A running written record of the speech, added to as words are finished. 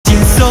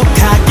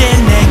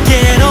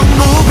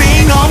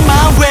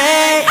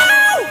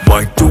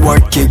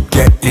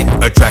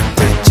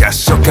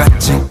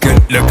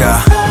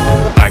끌려가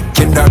I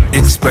cannot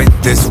explain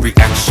this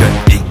reaction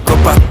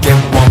이거밖에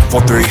 1,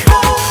 4, 3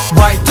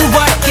 Why do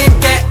I keep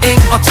getting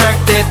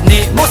attracted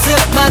네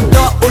모습만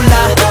떠올라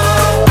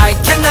I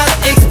cannot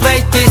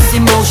explain this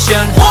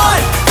emotion 1,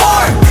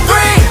 4, 3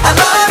 I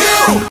love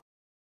you.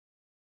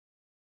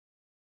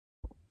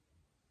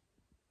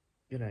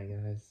 G'day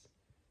guys,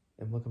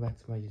 and welcome back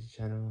to my YouTube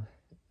channel.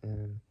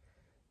 And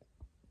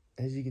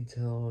as you can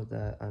tell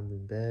that I'm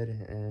in bed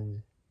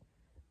and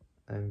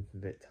I'm a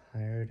bit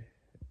tired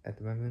at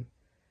the moment.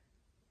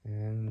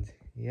 And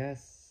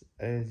yes,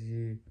 as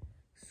you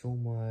saw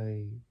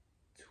my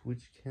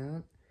Twitch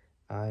account,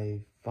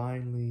 I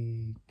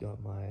finally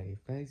got my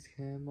face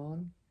cam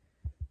on,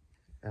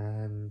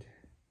 and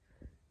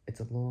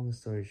it's a long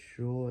story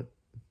short.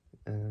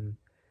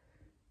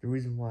 The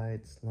reason why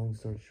it's long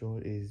story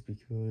short is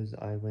because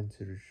I went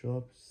to the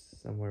shops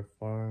somewhere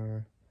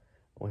far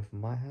away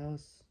from my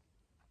house,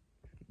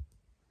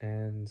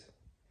 and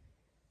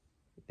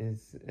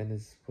it's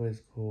this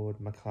place called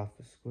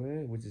MacArthur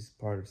Square, which is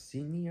part of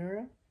Sydney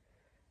area,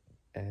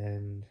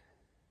 and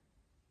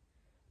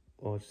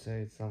or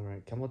say it's somewhere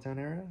in Campbelltown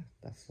area.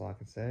 That's all I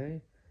can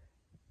say.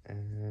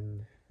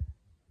 And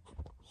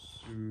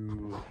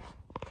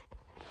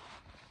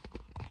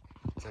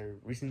so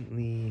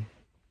recently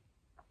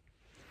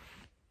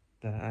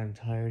that I'm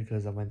tired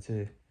because I went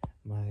to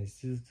my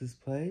sister's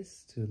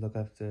place to look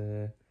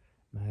after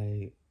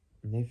my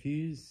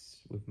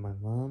nephews with my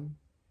mom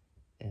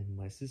and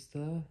my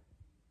sister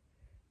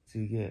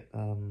to get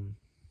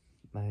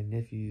my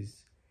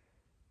nephew's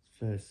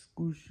first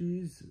school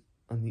shoes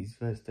on his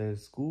first day of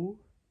school,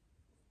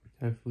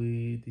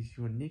 hopefully this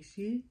year or next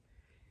year.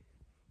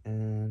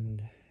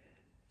 And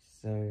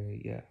so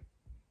yeah,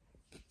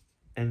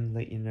 and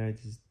let you know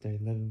this is day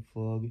 11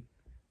 vlog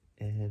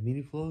and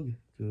mini vlog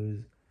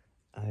because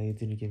I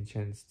didn't get a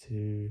chance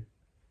to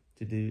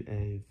do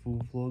a full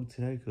vlog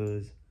today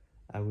because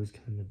I was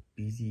kind of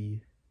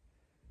busy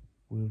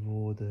with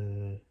all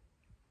the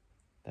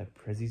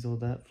prezzies, all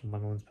that for my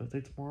mom's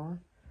birthday tomorrow.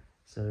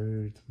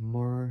 So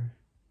tomorrow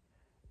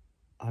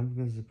I'm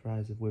gonna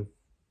surprise her with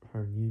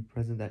her new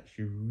present that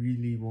she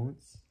really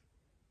wants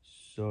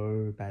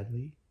so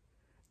badly,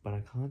 but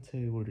I can't tell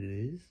you what it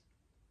is,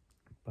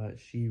 but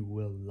she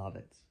will love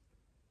it.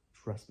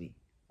 Trust me,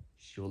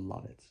 she'll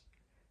love it.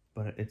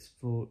 But it's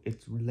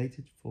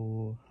related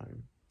for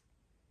home.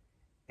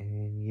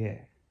 And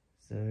yeah,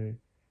 so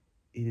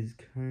it is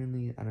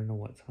currently, I don't know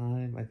what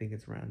time, I think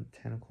it's around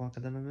 10 o'clock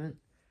at the moment.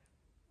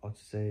 I'll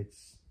just say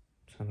it's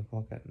 10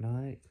 o'clock at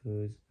night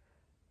because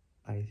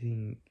I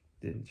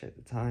didn't check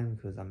the time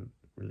because I'm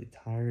really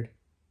tired.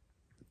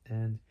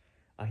 And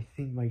I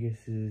think my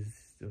guess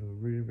is the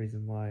real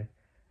reason why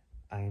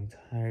I am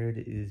tired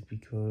is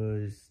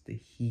because the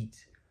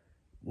heat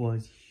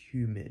was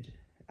humid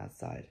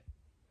outside.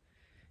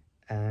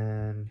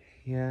 And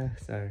yeah,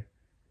 so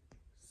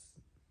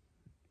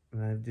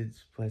I did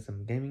play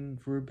some gaming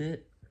for a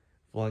bit,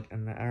 for like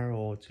an hour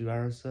or 2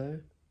 hours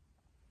so,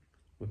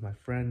 with my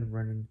friend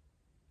Ronan,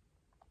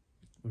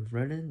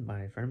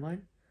 my friend of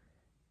mine,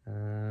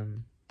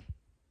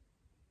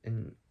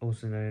 and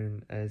also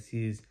known as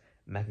his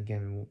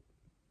Macagaming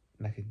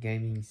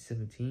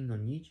 17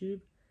 on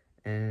YouTube,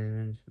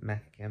 and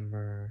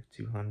Macagammer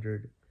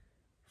 200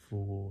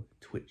 for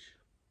Twitch.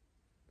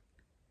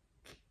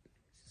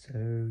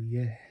 So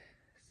yeah,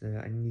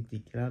 so I need to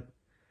get up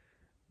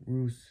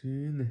real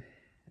soon,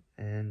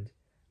 and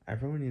I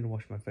probably need to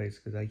wash my face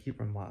because I keep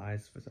rubbing my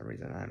eyes for some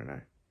reason, I don't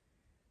know.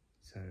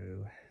 So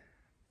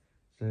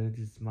this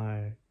is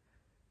my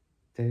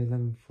day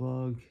 11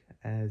 vlog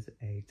as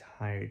a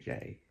tired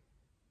J.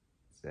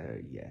 So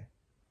yeah,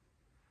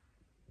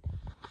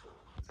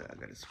 so I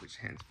gotta switch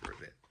hands for a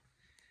bit.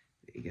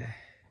 There you go.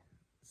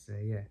 So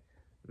yeah,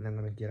 and I'm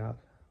gonna get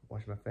up,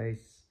 wash my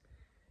face,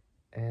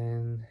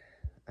 and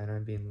I know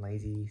I'm being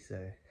lazy,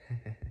 so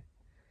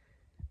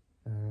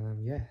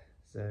yeah,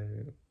 so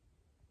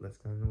let's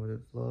go on with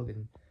the vlog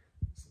and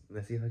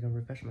let's see if I can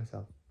refresh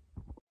myself.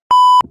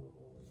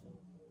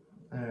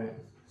 Alright,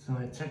 so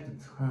I checked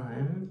the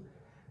time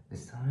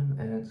this time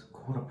and it's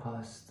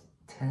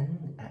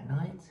 10:15 at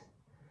night.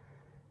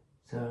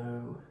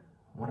 So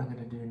what I'm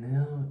gonna do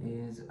now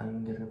is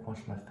I'm gonna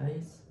wash my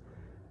face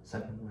so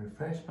I can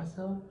refresh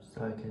myself,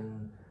 so I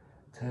can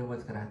tell you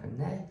what's gonna happen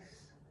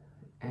next.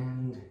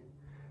 And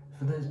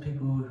for those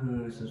people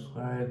who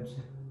subscribed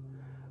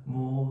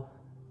more,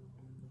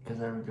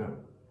 because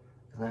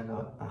I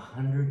got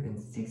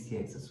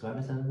 168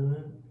 subscribers at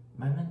the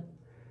moment,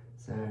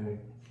 so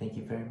thank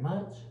you very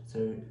much.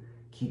 So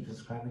keep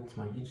subscribing to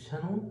my YouTube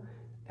channel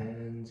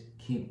and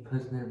keep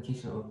post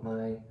notification of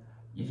my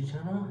YouTube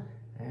channel,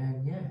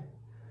 and yeah,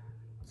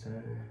 so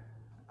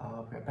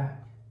I'll be right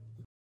back.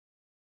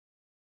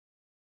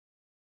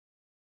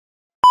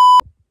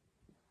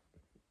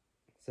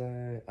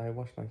 So I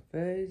washed my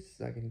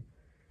face, I can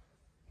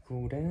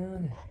cool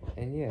down,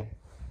 and yeah,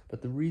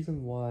 but the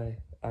reason why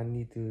I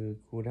need to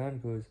cool down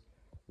because,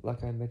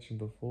 like I mentioned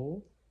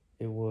before,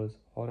 it was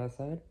hot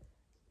outside,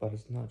 but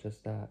it's not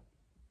just that.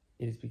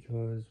 It is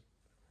because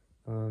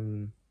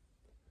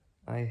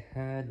I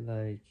had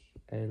like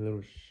a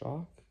little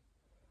shock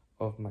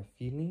of my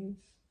feelings,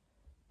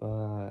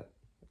 but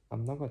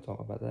I'm not gonna talk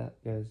about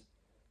that because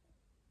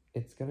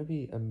it's gonna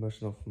be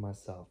emotional for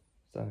myself.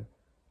 So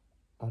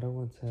I don't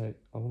want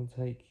to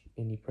take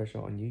any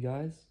pressure on you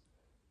guys,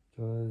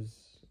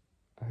 because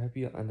I hope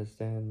you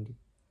understand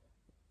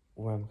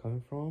where I'm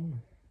coming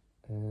from,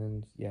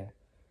 and yeah.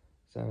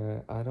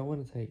 So I don't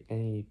want to take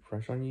any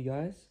pressure on you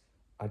guys.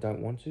 I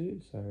don't want to.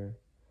 So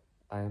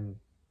I'm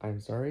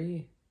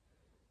sorry.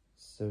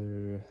 So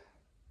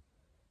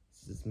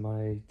this is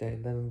my day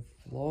 11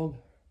 vlog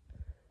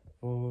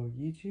for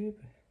YouTube,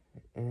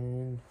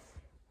 and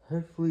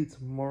hopefully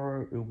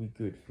tomorrow it'll be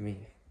good for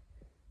me.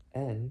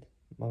 And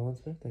my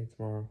mom's birthday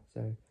tomorrow,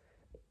 so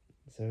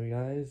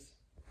guys,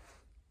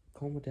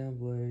 comment down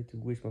below to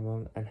wish my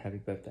mom a happy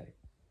birthday.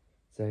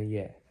 So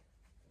yeah,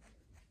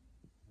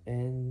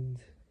 and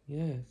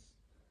yes.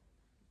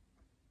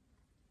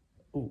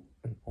 Oh,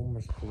 and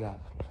almost forgot.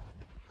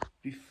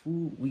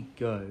 Before we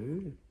go,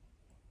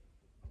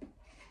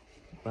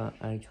 but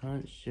I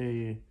can't show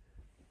you.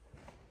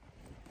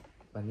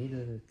 I need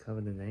to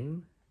cover the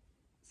name.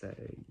 So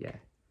yeah.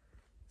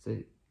 So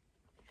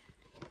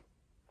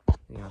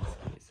hang on, just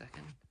give me a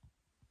second.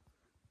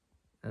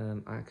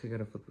 I actually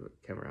gotta flip the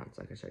camera around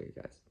so I can show you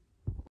guys.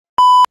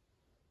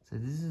 So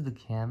this is the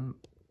cam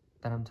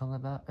that I'm talking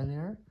about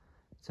earlier.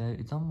 So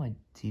it's on my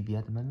TV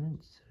at the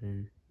moment. So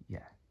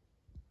yeah.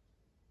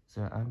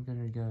 So I'm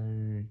gonna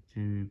go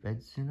to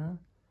bed sooner.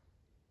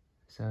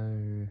 So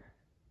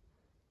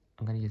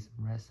I'm gonna get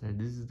some rest. So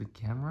this is the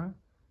camera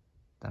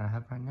that I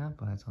have right now,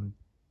 but it's on.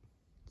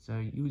 So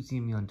you would see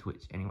me on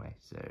Twitch anyway.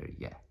 So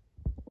yeah.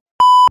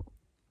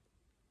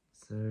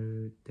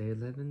 So day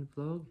 11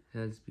 vlog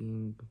has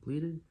been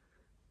completed.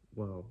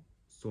 Well,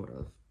 sort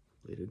of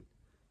completed.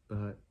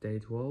 But day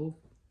 12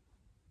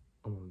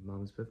 on my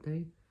mum's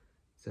birthday.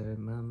 So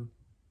mum,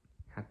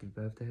 happy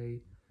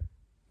birthday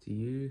to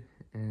you,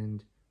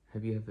 and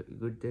hope you have a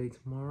good day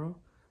tomorrow.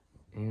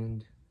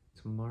 And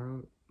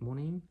tomorrow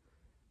morning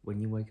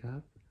when you wake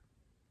up,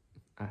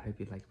 I hope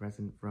you like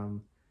present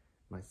from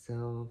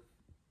myself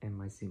and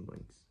my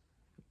siblings,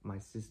 my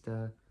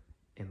sister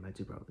and my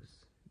 2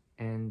 brothers,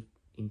 and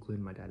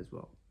including my dad as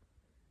well.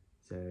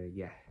 So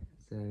yeah,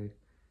 so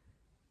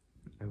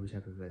I wish you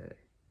happy birthday.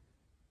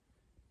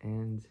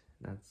 And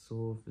that's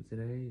all for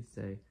today.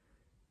 So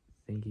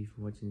thank you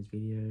for watching this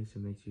video. So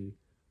make sure you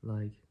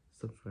like,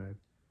 subscribe,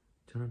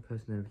 turn on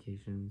post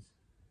notifications,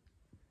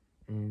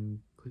 and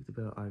click the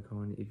bell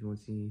icon if you want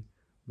to see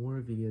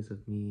more videos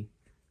of me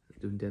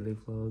doing daily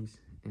vlogs.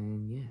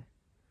 And yeah,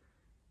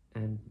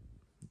 and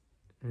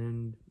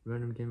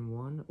Random Gaming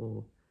 1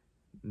 or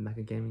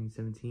Maca Gaming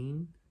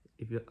 17.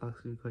 If you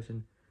ask me the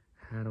question,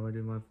 how do I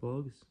do my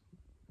vlogs,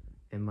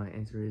 and my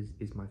answer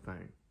is my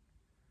phone.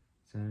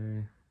 So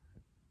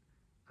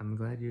I'm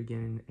glad you're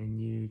getting a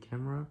new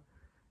camera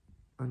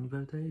on your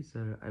birthday,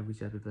 so I wish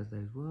you happy birthday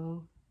as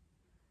well.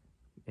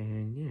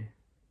 And yeah,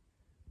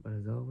 but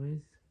as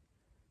always,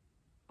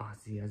 I'll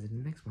see you guys in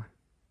the next one.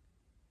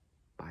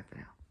 Bye for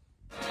now.